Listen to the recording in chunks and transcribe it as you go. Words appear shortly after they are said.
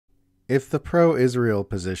If the pro-Israel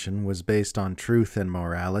position was based on truth and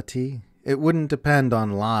morality, it wouldn't depend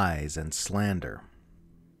on lies and slander.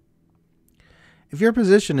 If your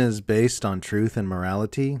position is based on truth and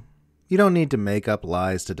morality, you don't need to make up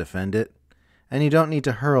lies to defend it, and you don't need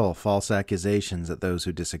to hurl false accusations at those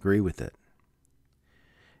who disagree with it.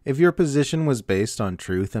 If your position was based on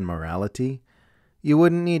truth and morality, you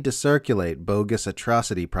wouldn't need to circulate bogus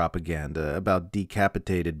atrocity propaganda about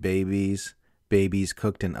decapitated babies, babies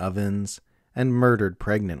cooked in ovens, and murdered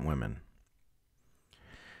pregnant women.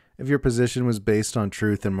 If your position was based on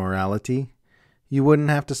truth and morality, you wouldn't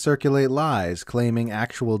have to circulate lies claiming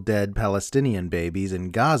actual dead Palestinian babies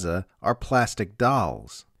in Gaza are plastic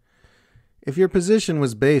dolls. If your position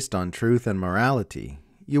was based on truth and morality,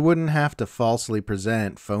 you wouldn't have to falsely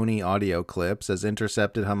present phony audio clips as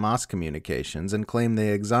intercepted Hamas communications and claim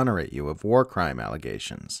they exonerate you of war crime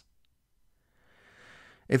allegations.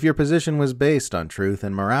 If your position was based on truth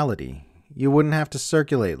and morality, you wouldn't have to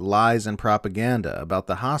circulate lies and propaganda about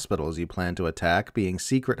the hospitals you plan to attack being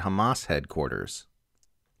secret Hamas headquarters.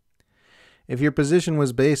 If your position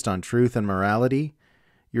was based on truth and morality,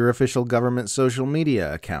 your official government social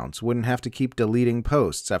media accounts wouldn't have to keep deleting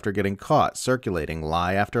posts after getting caught circulating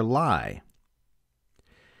lie after lie.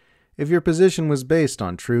 If your position was based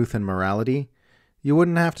on truth and morality, you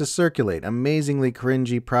wouldn't have to circulate amazingly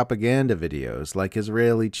cringy propaganda videos like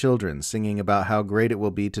Israeli children singing about how great it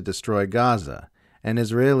will be to destroy Gaza, and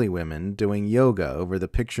Israeli women doing yoga over the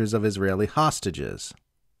pictures of Israeli hostages.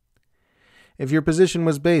 If your position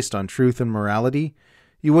was based on truth and morality,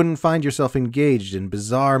 you wouldn't find yourself engaged in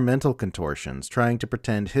bizarre mental contortions trying to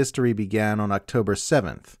pretend history began on October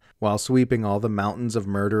 7th, while sweeping all the mountains of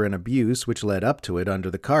murder and abuse which led up to it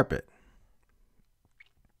under the carpet.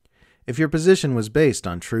 If your position was based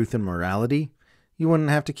on truth and morality, you wouldn't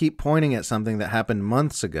have to keep pointing at something that happened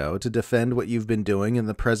months ago to defend what you've been doing in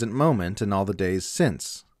the present moment and all the days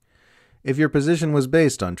since. If your position was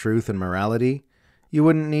based on truth and morality, you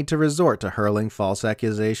wouldn't need to resort to hurling false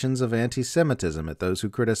accusations of anti-Semitism at those who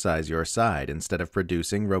criticize your side instead of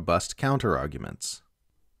producing robust counterarguments.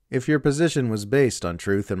 If your position was based on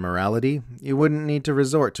truth and morality, you wouldn't need to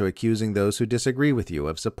resort to accusing those who disagree with you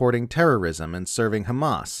of supporting terrorism and serving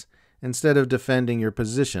Hamas, instead of defending your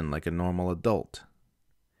position like a normal adult.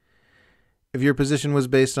 If your position was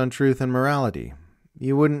based on truth and morality,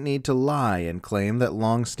 you wouldn't need to lie and claim that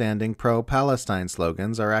long-standing pro-Palestine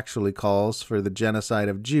slogans are actually calls for the genocide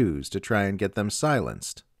of Jews to try and get them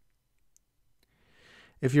silenced.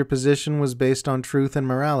 If your position was based on truth and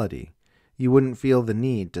morality, you wouldn't feel the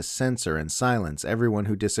need to censor and silence everyone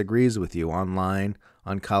who disagrees with you online,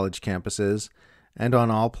 on college campuses, and on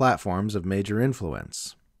all platforms of major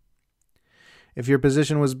influence. If your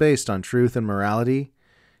position was based on truth and morality,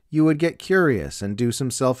 you would get curious and do some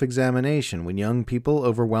self-examination when young people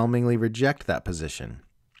overwhelmingly reject that position,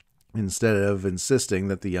 instead of insisting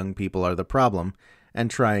that the young people are the problem and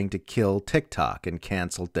trying to kill TikTok and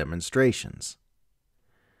cancel demonstrations.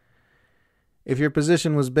 If your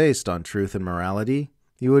position was based on truth and morality,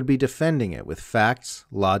 you would be defending it with facts,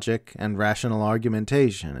 logic, and rational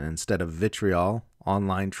argumentation instead of vitriol,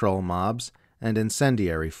 online troll mobs, and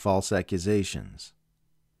incendiary false accusations.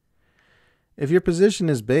 If your position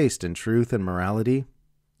is based in truth and morality,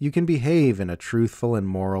 you can behave in a truthful and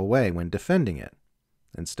moral way when defending it,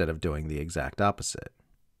 instead of doing the exact opposite.